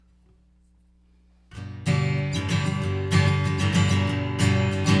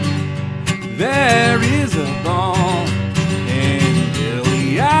is a balm in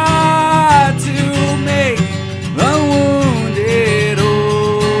Gilead to make the wounded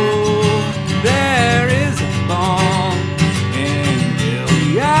whole. There is a balm in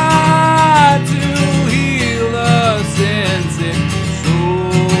Gilead to heal the sin-sick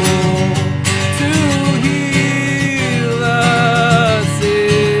soul. To heal the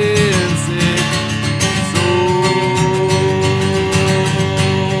sin-sick soul.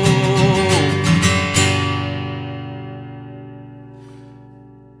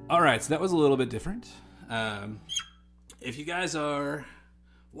 All right, so that was a little bit different. If you guys are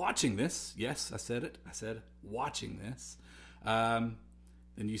watching this, yes, I said it. I said watching this. Then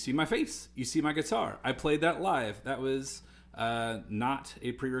you see my face. You see my guitar. I played that live. That was not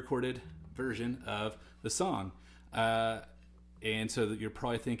a pre-recorded version of the song. And so that you're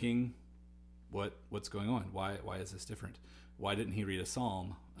probably thinking, what's going on? Why is this different? Why didn't he read a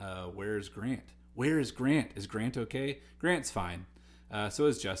psalm? Where's Grant? Where is Grant? Is Grant okay? Grant's fine. So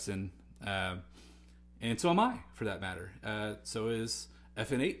is Justin. And so am I, for that matter. So is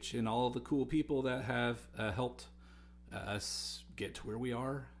FNH and all of the cool people that have helped us get to where we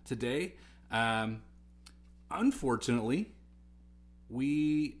are today. Unfortunately,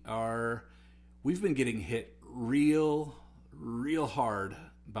 we've been getting hit real hard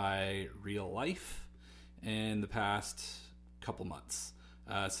by real life in the past couple months,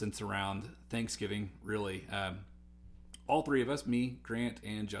 since around Thanksgiving, really. All three of us, me, Grant,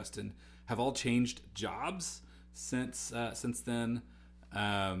 and Justin, have all changed jobs since then,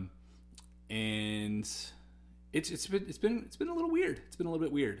 and it's been a little weird. It's been a little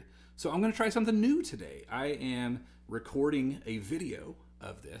bit weird. So I'm going to try something new today. I am recording a video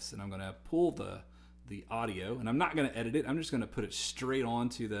of this, and I'm going to pull the audio, and I'm not going to edit it. I'm just going to put it straight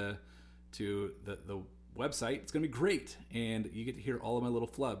onto the website. It's going to be great, and you get to hear all of my little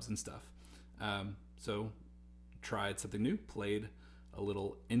flubs and stuff. So tried something new, played a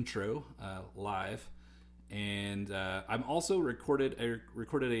little intro live, and I'm also recorded a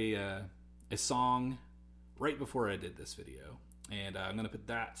song right before I did this video, and I'm going to put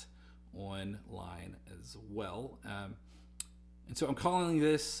that online as well. And so I'm calling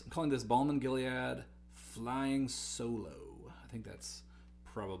this Balm in Gilead Flying Solo. I think that's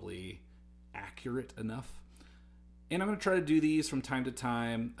probably accurate enough. And I'm going to try to do these from time to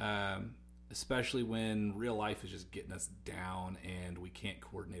time, especially when real life is just getting us down and we can't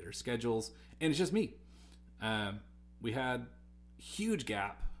coordinate our schedules. And it's just me. We had huge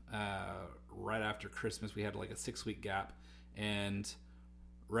gap right after Christmas. We had like a 6-week gap. And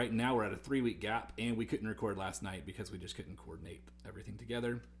right now we're at a 3-week gap. And we couldn't record last night because we just couldn't coordinate everything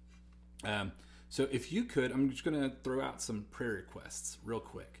together. So if you could, I'm just going to throw out some prayer requests real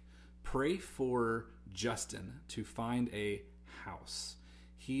quick. Pray for Justin to find a house.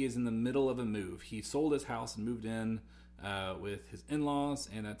 He is in the middle of a move. He sold his house and moved in with his in-laws,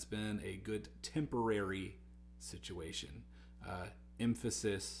 and that's been a good temporary situation.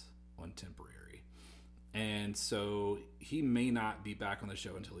 Emphasis on temporary. And so he may not be back on the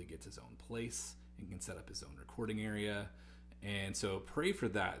show until he gets his own place and can set up his own recording area. And so pray for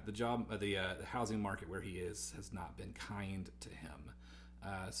that. The housing market where he is has not been kind to him.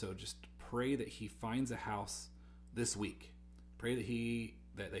 So just pray that he finds a house this week. Pray that he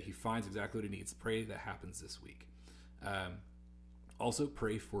finds exactly what he needs. Pray that happens this week. Also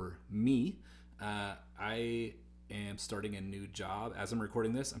pray for me. I am starting a new job. As I'm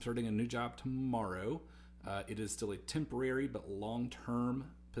recording this, I'm starting a new job tomorrow. It is still a temporary but long-term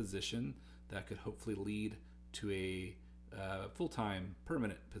position that could hopefully lead to a full-time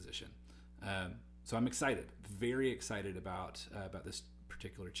permanent position. So I'm excited, very excited about this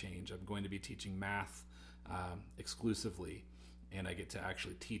particular change. I'm going to be teaching math exclusively, and I get to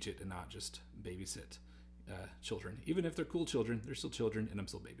actually teach it and not just babysit children. Even if they're cool children, they're still children, and I'm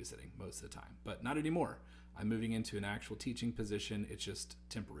still babysitting most of the time. But not anymore. I'm moving into an actual teaching position. It's just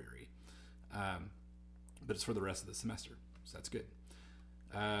temporary. But it's for the rest of the semester, so that's good.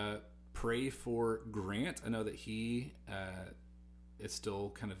 Pray for Grant. I know that he is still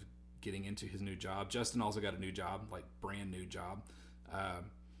kind of getting into his new job. Justin also got a new job, like brand new job.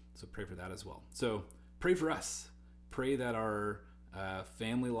 So pray for that as well. So pray for us. Pray that our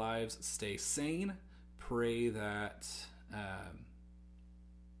family lives stay sane. Pray that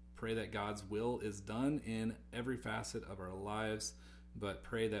God's will is done in every facet of our lives. But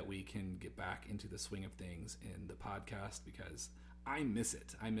pray that we can get back into the swing of things in the podcast, because I miss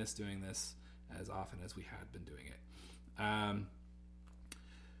it. I miss doing this as often as we had been doing it.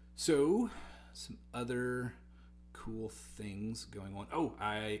 So some other cool things going on. Oh,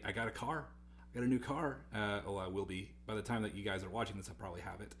 I got a car. I got a new car. I will be, by the time that you guys are watching this, I'll probably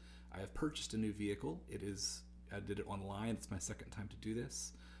have it. I have purchased a new vehicle. I did it online. It's my second time to do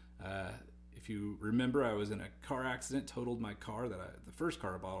this. If you remember, I was in a car accident, totaled my car, the first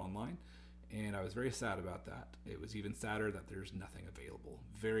car I bought online, and I was very sad about that. It was even sadder that there's nothing available.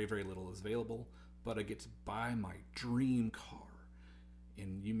 Very, very little is available, but I get to buy my dream car.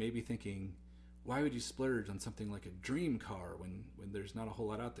 And you may be thinking, why would you splurge on something like a dream car when there's not a whole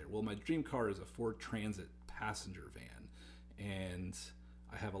lot out there? Well, my dream car is a Ford Transit passenger van, and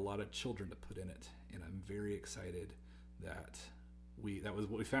I have a lot of children to put in it, and I'm very excited that was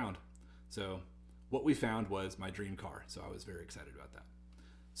what we found. So what we found was my dream car, so I was very excited about that.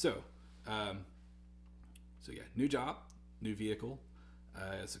 So yeah, new job, new vehicle.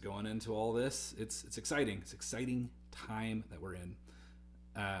 So going into all this, it's exciting. It's exciting time that we're in.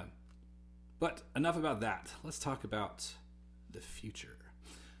 But enough about that. Let's talk about the future.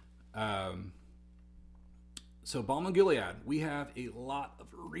 So Balm & Gilead, we have a lot of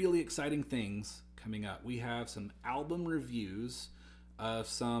really exciting things coming up. We have some album reviews of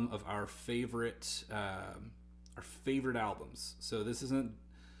some of our favorite albums. So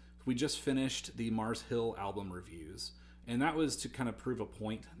we just finished the Mars Hill album reviews, and that was to kind of prove a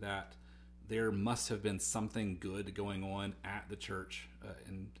point that there must have been something good going on at the church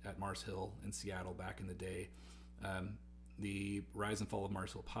at Mars Hill in Seattle back in the day. The Rise and Fall of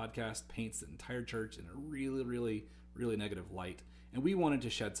Mars Hill podcast paints the entire church in a really, really, really negative light. And we wanted to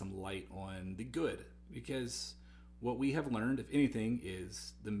shed some light on the good, because what we have learned, if anything,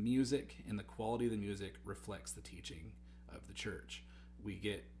 is the music and the quality of the music reflects the teaching of the church. We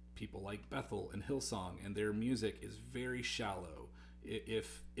get people like Bethel and Hillsong, and their music is very shallow.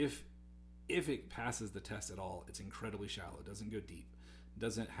 If it passes the test at all, it's incredibly shallow. It doesn't go deep. It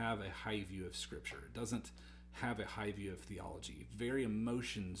doesn't have a high view of Scripture. It doesn't have a high view of theology. Very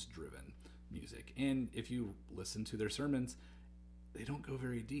emotions-driven music. And if you listen to their sermons, they don't go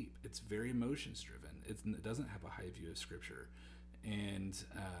very deep. It's very emotions-driven. It doesn't have a high view of Scripture. And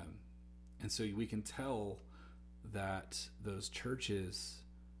so we can tell that those churches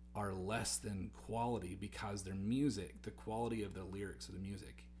are less than quality because their music, the quality of the lyrics of the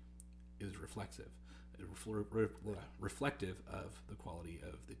music, is reflective of the quality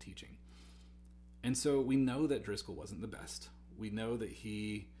of the teaching. And so we know that Driscoll wasn't the best. We know that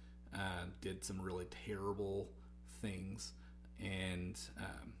he did some really terrible things, and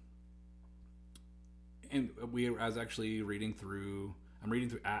I was actually I'm reading through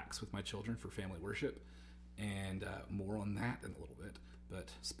Acts with my children for family worship, and more on that in a little bit, but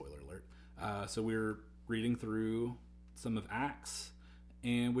spoiler alert. So we're reading through some of Acts,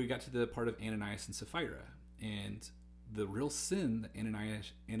 and we got to the part of Ananias and Sapphira, and the real sin that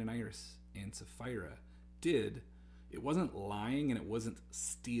Ananias and Sapphira did, it wasn't lying and it wasn't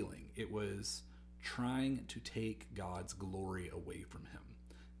stealing. It was trying to take God's glory away from him.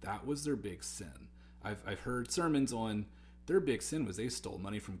 That was their big sin. I've heard sermons on their big sin was they stole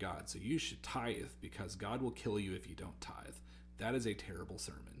money from God, so you should tithe because God will kill you if you don't tithe. That is a terrible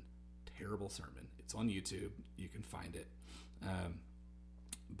sermon. Terrible sermon. It's on YouTube. You can find it.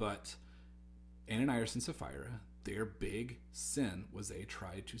 But Ananias and Sapphira, their big sin was they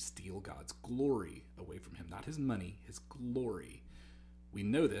tried to steal God's glory away from him. Not his money, his glory. We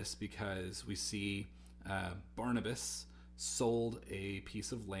know this because we see Barnabas sold a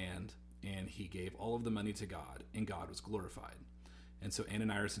piece of land and he gave all of the money to God, and God was glorified. And so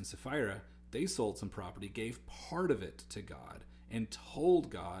Ananias and Sapphira, they sold some property, gave part of it to God, and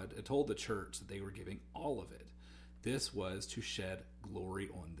told the church that they were giving all of it. This was to shed glory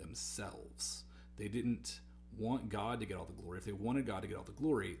on themselves. They didn't want God to get all the glory. If they wanted God to get all the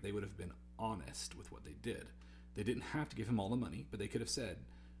glory, they would have been honest with what they did. They didn't have to give him all the money, but they could have said,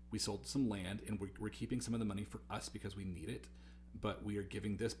 we sold some land and we're keeping some of the money for us because we need it, but we are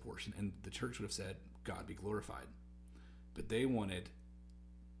giving this portion. And the church would have said, God be glorified. But they wanted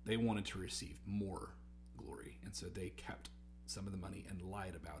to receive more glory. And so they kept some of the money and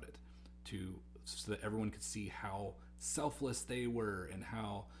lied about it so that everyone could see how selfless they were and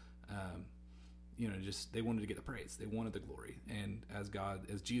how, just they wanted to get the praise. They wanted the glory. And as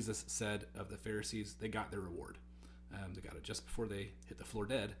Jesus said of the Pharisees, they got their reward. They got it just before they hit the floor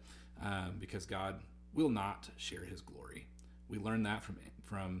dead, because God will not share his glory. We learn that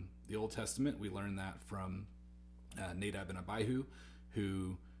from the Old Testament. We learn that from Nadab and Abihu,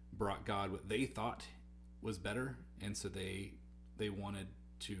 who brought God what they thought was better, and so they wanted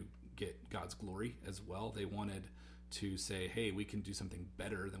to get God's glory as well. They wanted to say, hey, we can do something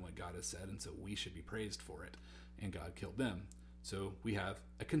better than what God has said, and so we should be praised for it. And God killed them. So we have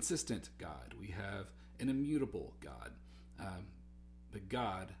a consistent God. We have an immutable God. But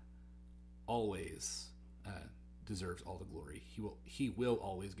God always deserves all the glory. He will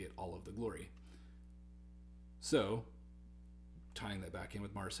always get all of the glory. So, tying that back in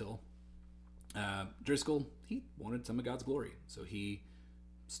with Mars Hill, Driscoll, he wanted some of God's glory. So he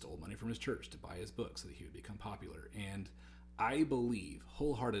stole money from his church to buy his book so that he would become popular. And I believe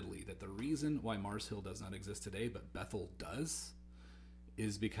wholeheartedly that the reason why Mars Hill does not exist today, but Bethel does,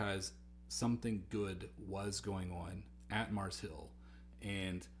 is because something good was going on at Mars Hill,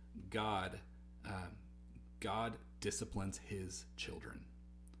 and God disciplines his children.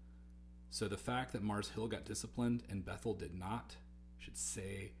 So the fact that Mars Hill got disciplined and Bethel did not should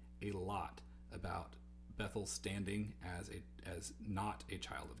say a lot about Bethel standing as not a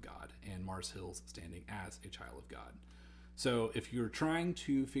child of God, and Mars Hill's standing as a child of God. So if you're trying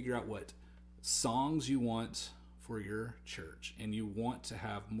to figure out what songs you want for your church and you want to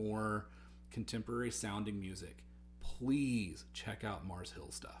have more contemporary sounding music, please check out Mars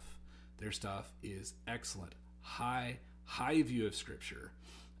Hill stuff. Their stuff is excellent. High view of Scripture.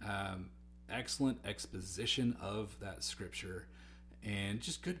 Excellent exposition of that Scripture. And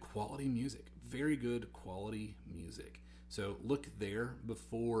just good quality music. Very good quality music. So look there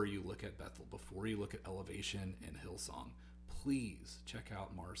before you look at Bethel, before you look at Elevation and Hillsong. Please check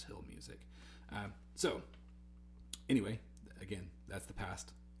out Mars Hill music. So anyway, again, that's the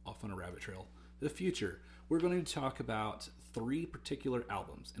past, off on a rabbit trail. The future, we're going to talk about 3 particular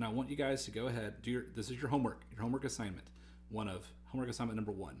albums. And I want you guys to go ahead, this is your homework assignment. Homework assignment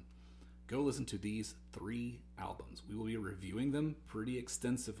number 1. Go listen to these 3 albums. We will be reviewing them pretty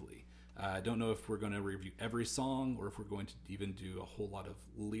extensively. I don't know if we're going to review every song or if we're going to even do a whole lot of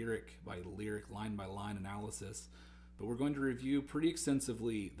lyric by lyric, line by line analysis, but we're going to review pretty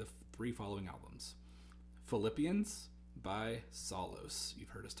extensively the 3 following albums. Philippians by Psallos. You've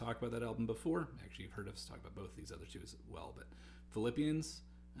heard us talk about that album before. Actually, you've heard us talk about both these other 2 as well, but Philippians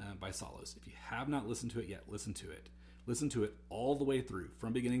by Psallos. If you have not listened to it yet, listen to it. Listen to it all the way through,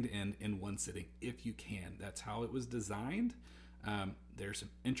 from beginning to end, in one sitting, if you can. That's how it was designed. There's some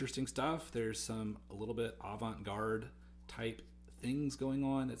interesting stuff. There's some a little bit avant-garde type things going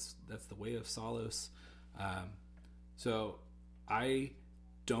on. That's the way of Psallos. So I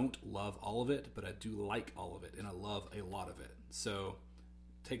don't love all of it, but I do like all of it, and I love a lot of it. So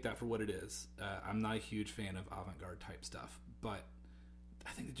take that for what it is. I'm not a huge fan of avant-garde type stuff, but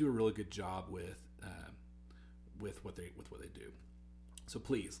I think they do a really good job with what they do. So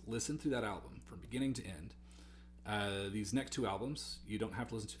please listen through that album from beginning to end. These next 2 albums, you don't have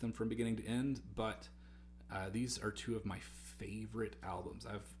to listen to them from beginning to end, but these are 2 of my favorite albums.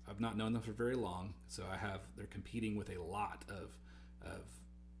 I've not known them for very long, so they're competing with a lot of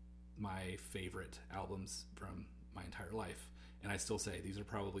my favorite albums from my entire life, and I still say these are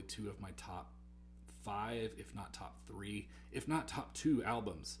probably 2 of my top 5, if not top 3, if not top 2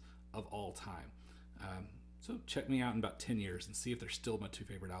 albums of all time. So check me out in about 10 years and see if they're still my 2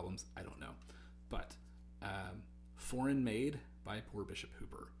 favorite albums. I don't know. But Foreign Maid by Poor Bishop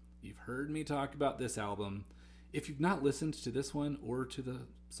Hooper. You've heard me talk about this album. If you've not listened to this one or to the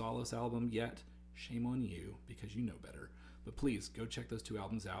Psallos album yet, shame on you, because you know better. But please go check those 2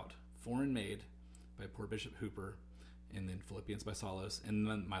 albums out. Foreign Maid by Poor Bishop Hooper, and then Philippians by Psallos. And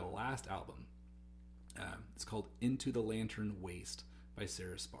then my last album, it's called Into the Lantern Waste by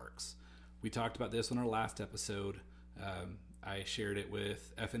Sarah Sparks. We talked about this on our last episode. I shared it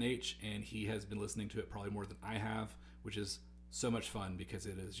with FNH, and he has been listening to it probably more than I have, which is so much fun because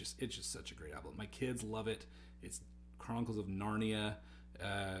it's just such a great album. My kids love it. It's Chronicles of Narnia.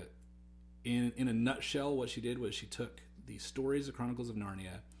 In a nutshell, what she did was she took the stories of Chronicles of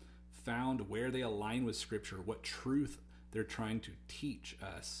Narnia, found where they align with Scripture, what truth they're trying to teach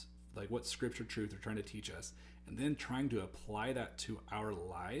us, like what Scripture truth they're trying to teach us, and then trying to apply that to our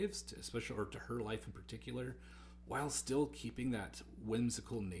lives, especially, or to her life in particular, while still keeping that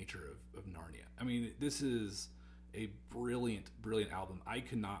whimsical nature of Narnia. I mean, this is a brilliant album. I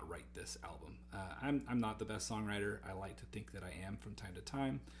could not write this album. I'm not the best songwriter. I like to think that I am from time to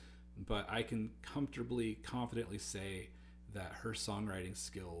time, but I can confidently say that her songwriting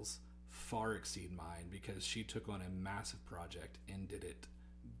skills far exceed mine, because she took on a massive project and did it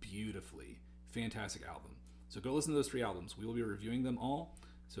beautifully. Fantastic album. So go listen to those 3 albums. We will be reviewing them all.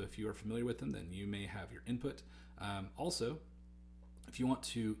 So if you are familiar with them, then you may have your input. Also, if you want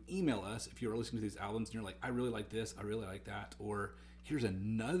to email us, if you're listening to these albums and you're like, I really like this, I really like that, or here's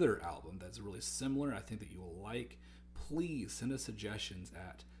another album that's really similar, I think that you will like, please send us suggestions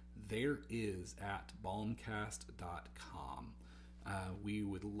at thereis@balmcast.com. We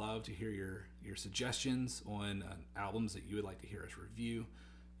would love to hear your suggestions on albums that you would like to hear us review,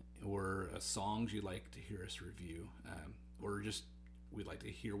 or songs you'd like to hear us review, or just we'd like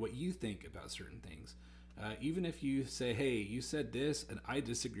to hear what you think about certain things. Even if you say, hey, you said this and I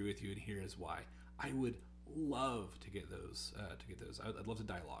disagree with you and here is why. I would love to get those. I'd love to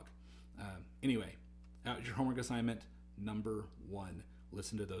dialogue. Anyway, your homework assignment number 1,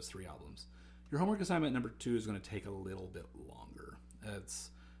 listen to those 3 albums. Your homework assignment number 2 is going to take a little bit longer.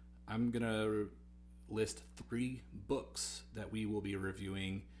 I'm going to list 3 books that we will be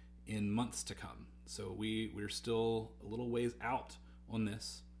reviewing in months to come. So we're still a little ways out on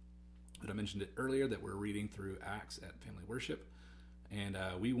this, but I mentioned it earlier that we're reading through Acts at Family Worship, and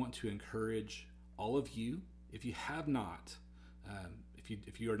we want to encourage all of you, if you have not,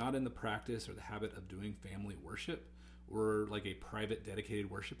 if you are not in the practice or the habit of doing family worship, or like a private dedicated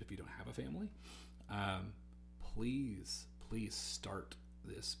worship if you don't have a family, please start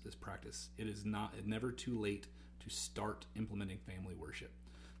this practice. It is never too late to start implementing family worship.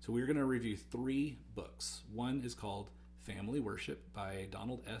 So we're going to review 3 books. One is called Family Worship by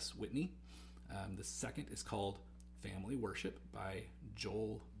Donald S. Whitney. The second is called Family Worship by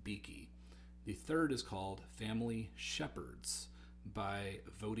Joel Beeke. The third is called Family Shepherds by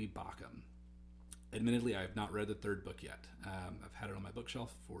Voddie Baucham. Admittedly, I have not read the third book yet. I've had it on my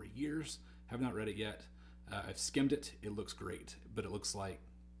bookshelf for years, have not read it yet. I've skimmed it. It looks great, but it looks like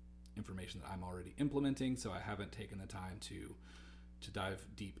information that I'm already implementing, so I haven't taken the time to dive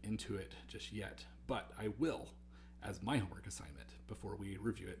deep into it just yet. But I will as my homework assignment before we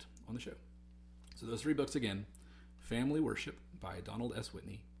review it on the show. So those 3 books again: Family Worship by Donald S.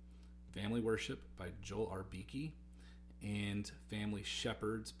 Whitney, Family Worship by Joel R. Beeke, and Family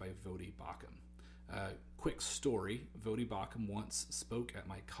Shepherds by Voddie Baucham. Quick story, Voddie Baucham once spoke at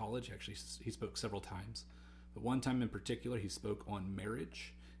my college. Actually, he spoke several times, but one time in particular he spoke on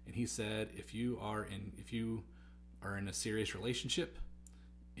marriage, and he said if you are in a serious relationship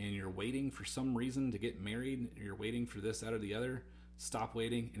and you're waiting for some reason to get married, you're waiting for this, that, or the other, stop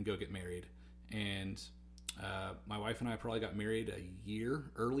waiting and go get married. And my wife and I probably got married a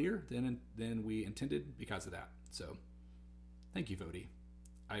year earlier than we intended because of that. So thank you, Voddie.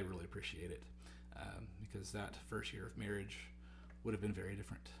 I really appreciate it, because that first year of marriage would have been very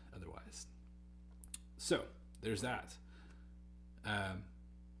different otherwise. So there's that.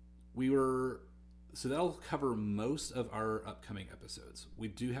 So that'll cover most of our upcoming episodes. We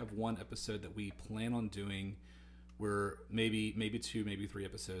do have one episode that we plan on doing, where maybe 2, maybe 3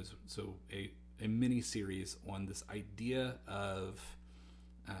 episodes. So a mini series on this idea of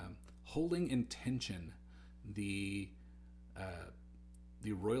holding in tension the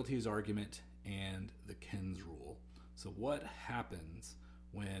royalties argument and the Kens rule. So what happens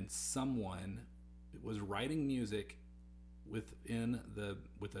when someone was writing music within a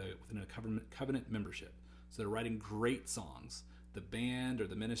covenant membership? So they're writing great songs. The band or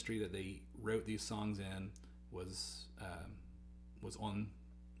the ministry that they wrote these songs in was on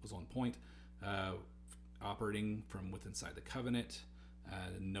point, operating from within inside the covenant,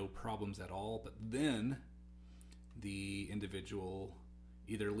 no problems at all. But then the individual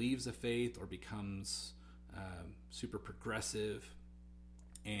either leaves the faith or becomes super progressive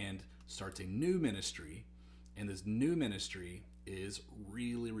and starts a new ministry. And this new ministry is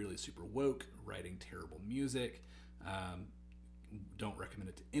really, really super woke, writing terrible music, don't recommend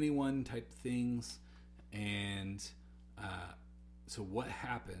it to anyone type things. And so what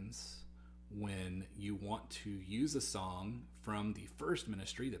happens when you want to use a song from the first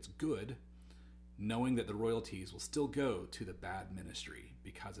ministry that's good, knowing that the royalties will still go to the bad ministry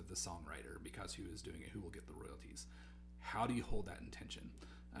because of the songwriter, because who is doing it, who will get the royalties? How do you hold that in tension?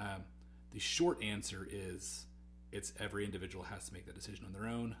 The short answer is it's every individual has to make that decision on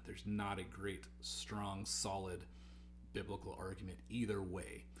their own. There's not a great, strong, solid biblical argument either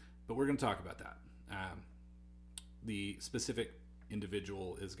way. But we're going to talk about that. The specific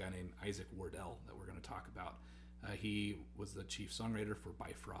individual is a guy named Isaac Wardell that we're going to talk about. He was the chief songwriter for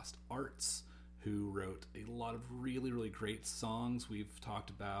Bifrost Arts, who wrote a lot of really, really great songs. We've talked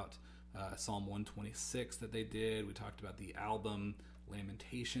about Psalm 126 that they did. We talked about the album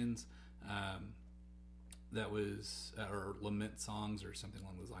Lamentations. That was, or Lament Songs or something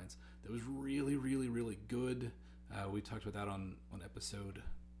along those lines. That was really, really, really good. We talked about that on episode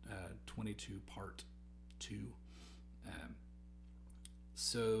 22, part 2.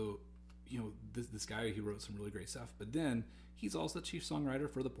 So, this guy, he wrote some really great stuff. But then he's also the chief songwriter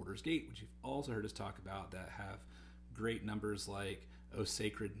for the Porter's Gate, which you've also heard us talk about, that have great numbers like "O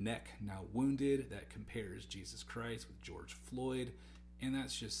Sacred Neck, Now Wounded," that compares Jesus Christ with George Floyd. And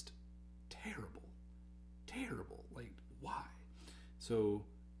that's just terrible. Like, why? So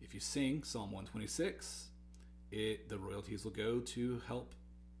if you sing Psalm 126, the royalties will go to help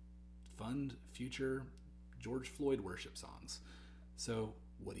fund future George Floyd worship songs. So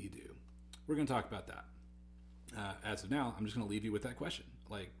what do you do? We're going to talk about that. As of now, I'm just going to leave you with that question,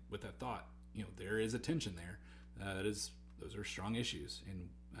 like with that thought. There is a tension there. Those are strong issues, and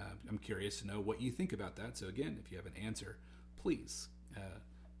I'm curious to know what you think about that. So again, if you have an answer, please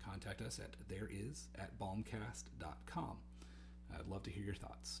contact us at thereis@balmcast.com. I'd love to hear your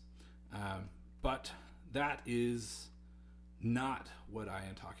thoughts. But that is not what I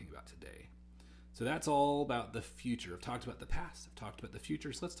am talking about today. So that's all about the future. I've talked about the past. I've talked about the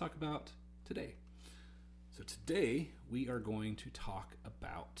future. So let's talk about today. So today we are going to talk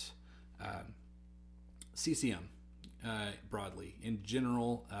about CCM broadly, in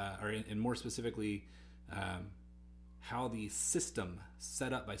general, and more specifically, how the system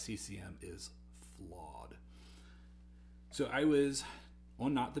set up by CCM is flawed. So I was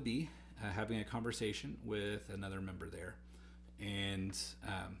on Not the Bee having a conversation with another member there, and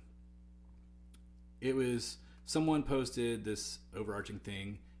it was someone posted this overarching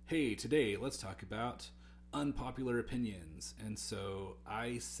thing. Hey, today let's talk about unpopular opinions. And so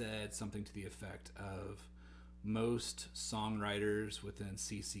I said something to the effect of most songwriters within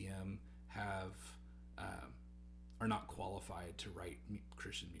CCM are not qualified to write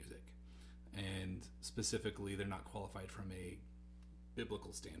Christian music, and specifically they're not qualified from a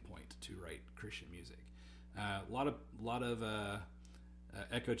biblical standpoint to write Christian music. A lot of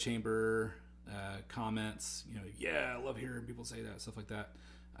echo chamber comments. I love hearing people say that, stuff like that.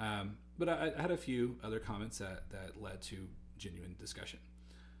 But I had a few other comments that led to genuine discussion.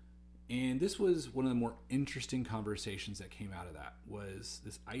 And this was one of the more interesting conversations that came out of that, was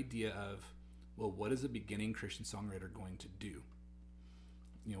this idea of, well, what is a beginning Christian songwriter going to do?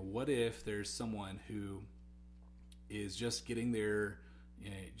 What if there's someone who is just getting their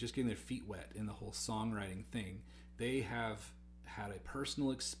feet wet in the whole songwriting thing? They have had a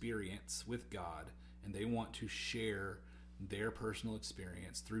personal experience with God, and they want to share their personal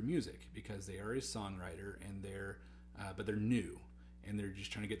experience through music because they are a songwriter, and but they're new and they're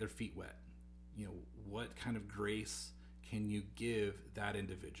just trying to get their feet wet. What kind of grace can you give that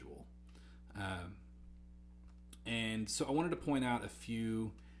individual? And so I wanted to point out a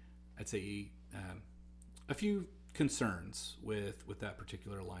few concerns with that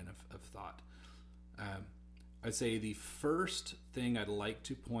particular line of thought. I'd say the first thing I'd like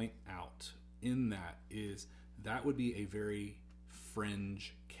to point out in that is that would be a very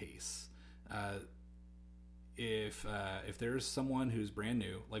fringe case. If there's someone who's brand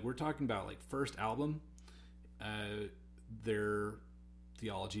new, like we're talking about, like first album, their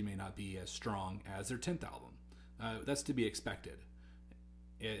theology may not be as strong as their 10th album. That's to be expected.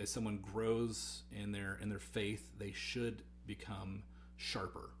 As someone grows in their faith, they should become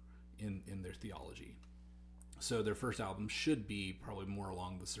sharper in their theology. So their first album should be probably more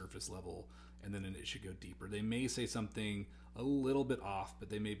along the surface level, and then it should go deeper. They may say something a little bit off, but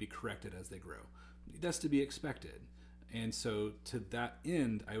they may be corrected as they grow. That's to be expected. And so to that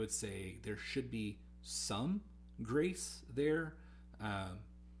end, I would say there should be some grace there,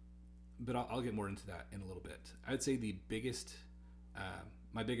 but I'll get more into that in a little bit. I would say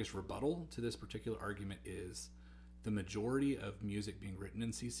my biggest rebuttal to this particular argument is the majority of music being written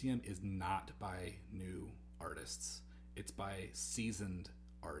in CCM is not by new artists. It's by seasoned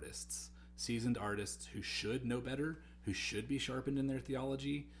artists who should know better, who should be sharpened in their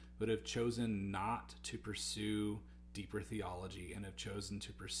theology, but have chosen not to pursue deeper theology and have chosen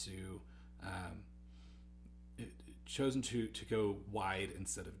to pursue, to go wide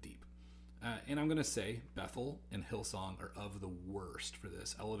instead of deep. And I'm going to say Bethel and Hillsong are of the worst for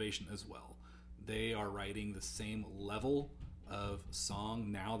this. Elevation as well. They are writing the same level of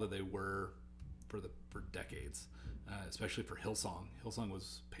song now that they were for decades, especially for Hillsong. Hillsong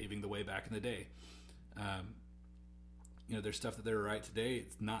was paving the way back in the day. There's stuff that they write today.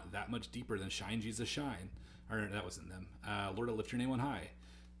 It's not that much deeper than Shine Jesus Shine, or that wasn't them. Lord, I lift your name on high.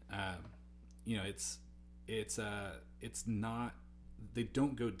 It's not. They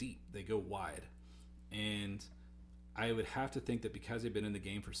don't go deep. They go wide, and I would have to think that because they've been in the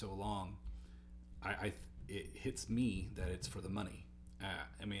game for so long, it hits me that it's for the money.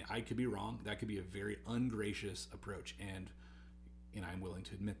 I could be wrong. That could be a very ungracious approach, and I'm willing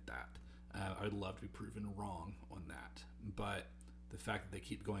to admit that. I would love to be proven wrong on that. But the fact that they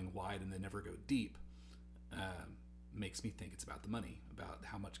keep going wide and they never go deep makes me think it's about the money, about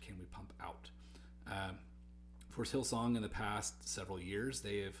how much can we pump out. Of course, Hillsong in the past several years,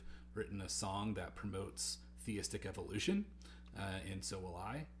 they have written a song that promotes theistic evolution, and so will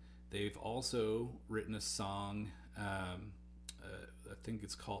I. They've also written a song, I think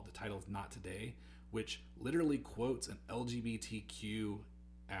it's called, the title is Not Today, which literally quotes an LGBTQ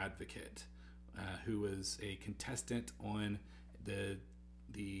advocate who was a contestant on the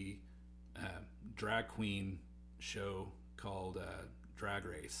drag queen show called Drag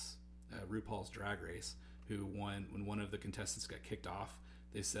Race, RuPaul's Drag Race, who won when one of the contestants got kicked off.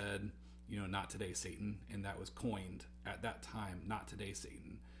 They said, not today, Satan, and that was coined at that time, not today,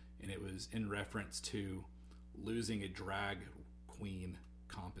 Satan, and it was in reference to losing a drag queen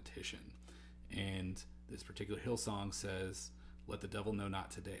competition. And this particular Hillsong says, "Let the devil know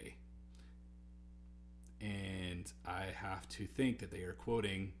not today." And I have to think that they are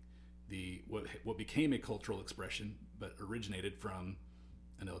quoting what became a cultural expression, but originated from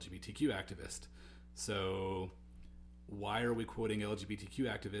an LGBTQ activist. So why are we quoting LGBTQ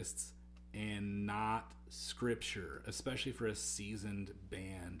activists and not scripture, especially for a seasoned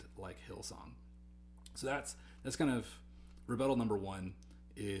band like Hillsong? So that's kind of rebuttal number one,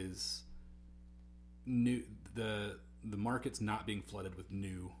 is new. The market's not being flooded with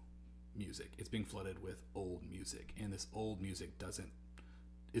new music. It's being flooded with old music, and this old music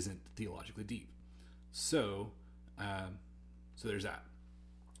isn't theologically deep. So there's that.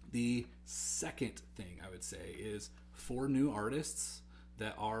 The second thing I would say is, for new artists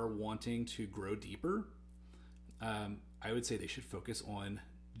that are wanting to grow deeper, I would say they should focus on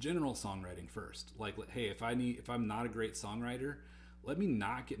general songwriting first. Like, hey, if I'm not a great songwriter, let me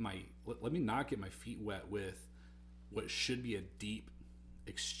not get my feet wet with what should be a deep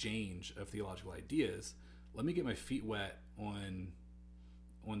exchange of theological ideas. Let me get my feet wet on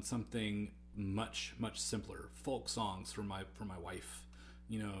something much simpler, folk songs for my wife,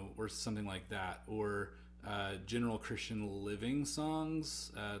 or something like that, or general Christian living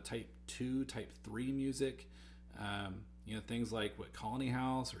songs, type 2, type 3 music, things like what Colony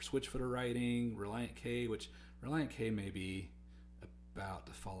House or Switchfooter writing, Reliant K, which Reliant K may be about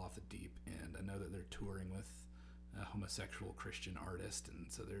to fall off the deep end. I know that they're touring with a homosexual Christian artist,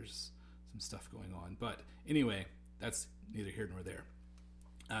 and so there's some stuff going on. But anyway, that's neither here nor there.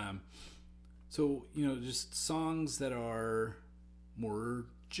 So just songs that are more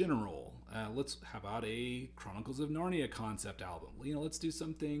general. How about a Chronicles of Narnia concept album? Let's do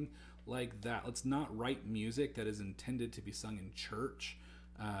something like that. Let's not write music that is intended to be sung in church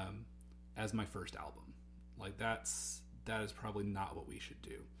as my first album. Like that is probably not what we should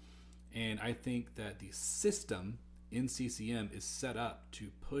do. And I think that the system in CCM is set up to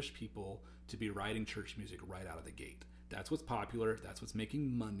push people to be writing church music right out of the gate. That's what's popular. That's what's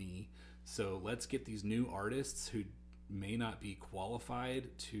making money. So let's get these new artists who may not be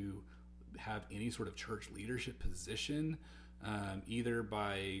qualified to have any sort of church leadership position, either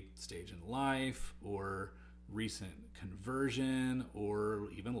by stage in life or recent conversion or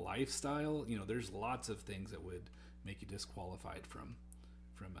even lifestyle. There's lots of things that would make you disqualified from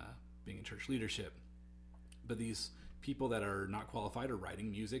being in church leadership. But these people that are not qualified are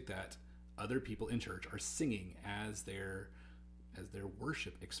writing music that other people in church are singing as their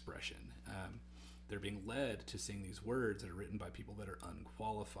worship expression. They're being led to sing these words that are written by people that are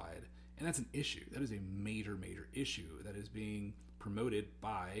unqualified. And that's an issue. That is a major issue that is being promoted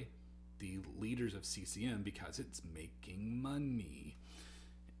by the leaders of CCM because it's making money.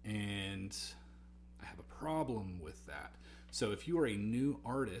 And I have a problem with that. So if you are a new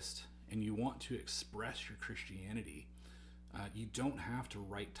artist and you want to express your Christianity, you don't have to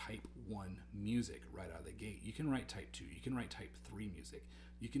write type 1 music right out of the gate. You can write type 2. You can write type 3 music.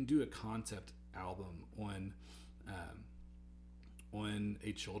 You can do a concept album on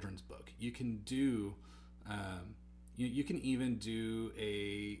a children's book. You can do, you can even do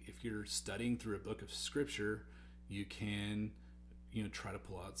if you're studying through a book of scripture, you can, try to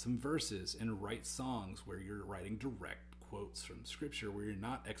pull out some verses and write songs where you're writing direct quotes from scripture, where you're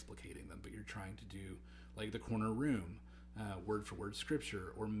not explicating them, but you're trying to do like the Corner Room, word for word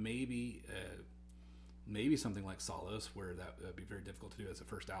scripture, or maybe something like Solos, where that would be very difficult to do as a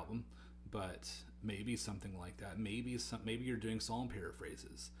first album, but maybe something like that. Maybe you're doing psalm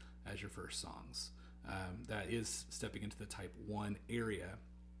paraphrases as your first songs. That is stepping into the type 1 area,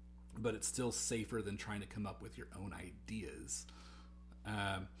 but it's still safer than trying to come up with your own ideas.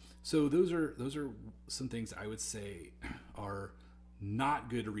 So those are some things I would say are not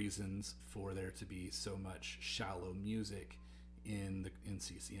good reasons for there to be so much shallow music in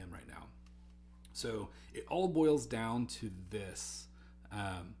CCM right now. So it all boils down to this.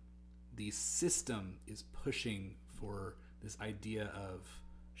 The system is pushing for this idea of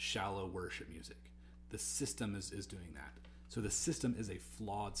shallow worship music. The system is doing that. So the system is a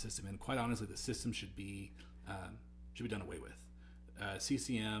flawed system, and quite honestly, the system should be done away with.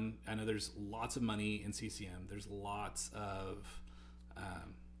 CCM, I know there's lots of money in CCM. There's lots of,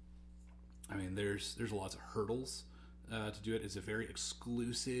 there's lots of hurdles to do it. It's a very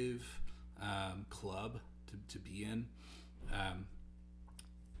exclusive club to be in.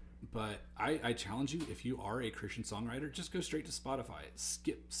 But I challenge you, if you are a Christian songwriter, just go straight to Spotify.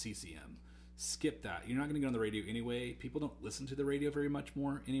 Skip CCM. Skip that. You're not going to get on the radio anyway. People don't listen to the radio very much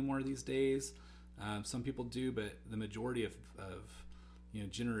more anymore these days. Some people do, but the majority of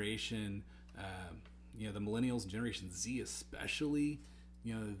generation, the millennials, Generation Z especially,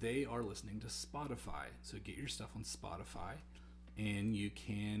 they are listening to Spotify. So get your stuff on Spotify, and you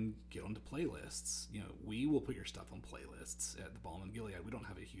can get onto playlists. We will put your stuff on playlists at the Balm in Gilead. We don't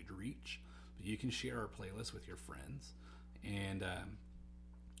have a huge reach, but you can share our playlist with your friends, and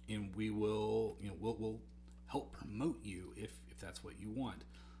we will, we'll help promote you if that's what you want.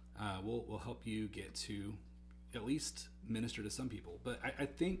 We'll help you get to at least minister to some people. But I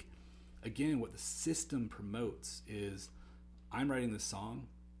think, again, what the system promotes is, I'm writing this song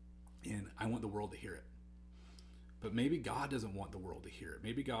and I want the world to hear it. But maybe God doesn't want the world to hear it.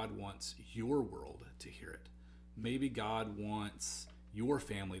 Maybe God wants your world to hear it. Maybe God wants your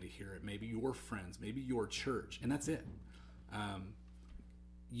family to hear it. Maybe your friends, maybe your church, and that's it.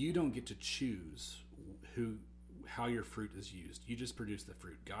 You don't get to choose how your fruit is used. You just produce the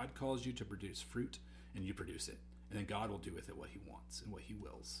fruit. God calls you to produce fruit, and you produce it. And then God will do with it what he wants and what he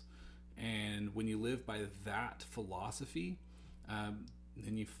wills. And when you live by that philosophy,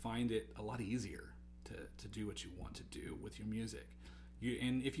 then you find it a lot easier to do what you want to do with your music.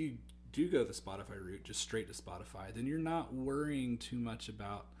 And if you do go the Spotify route, just straight to Spotify, then you're not worrying too much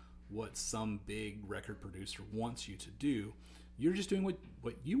about what some big record producer wants you to do. You're just doing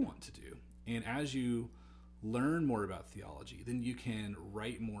what you want to do. And as you learn more about theology, then you can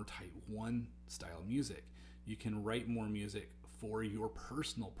write more Type 1 style music. You can write more music for your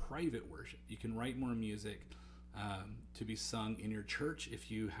personal private worship. You can write more music to be sung in your church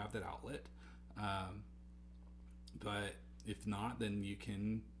if you have that outlet. But if not, then you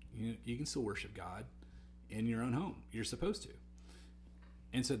can still worship God in your own home. You're supposed to.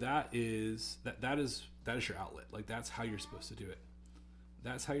 And so that is your outlet. Like, that's how you're supposed to do it.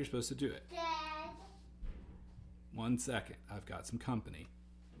 That's how you're supposed to do it. Dad. 1 second. I've got some company.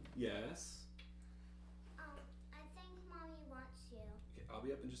 Yes. I think Mommy wants you. Okay, I'll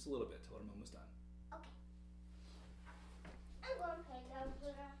be up in just a little bit. Tell her I'm almost done. Okay. I'm going to play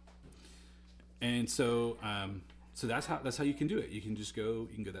computer. And so that's how you can do it. You can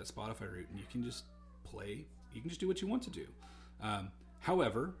go that Spotify route, and you can just play. You can just do what you want to do.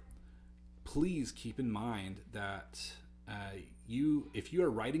 However, please keep in mind that if you are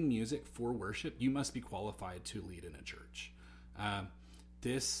writing music for worship, you must be qualified to lead in a church.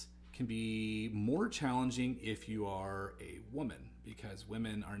 This can be more challenging if you are a woman, because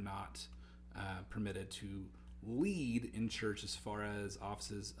women are not permitted to lead in church as far as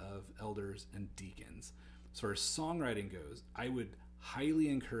offices of elders and deacons. As far as songwriting goes, I would highly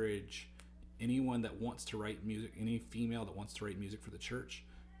encourage anyone that wants to write music, any female that wants to write music for the church,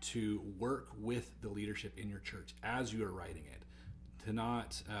 to work with the leadership in your church as you are writing it. To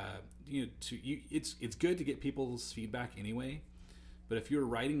not, it's good to get people's feedback anyway, but if you're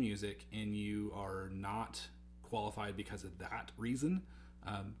writing music and you are not qualified because of that reason,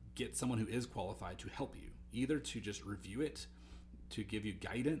 get someone who is qualified to help you, either to just review it, to give you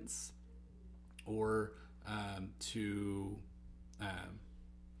guidance, or to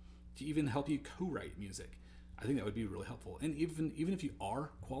even help you co-write music. I think that would be really helpful. And even if you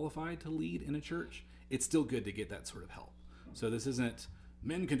are qualified to lead in a church, it's still good to get that sort of help. So this isn't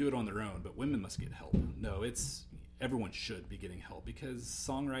men can do it on their own, but women must get help. No, everyone should be getting help, because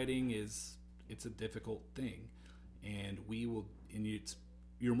songwriting it's a difficult thing, and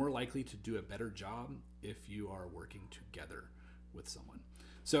you're more likely to do a better job if you are working together with someone.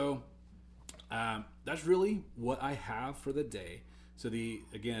 So that's really what I have for the day. So the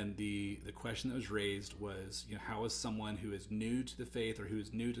question that was raised was, how is someone who is new to the faith, or who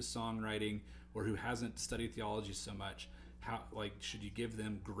is new to songwriting, or who hasn't studied theology so much, should you give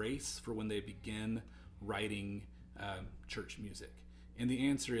them grace for when they begin writing church music? And the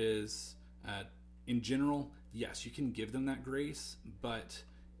answer is, in general, yes, you can give them that grace, but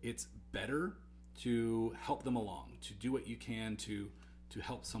it's better to help them along, to do what you can to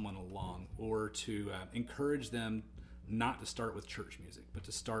help someone along, or to encourage them not to start with church music, but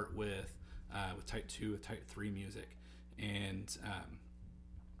to start with Type 2, with Type 3 music, and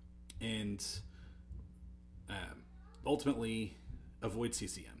ultimately avoid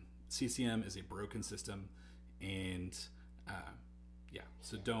CCM. CCM is a broken system, and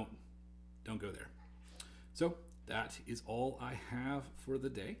so don't go there. So that is all I have for the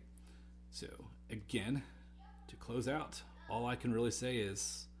day. So again, to close out, all I can really say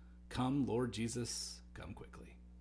is, come, Lord Jesus, come quickly.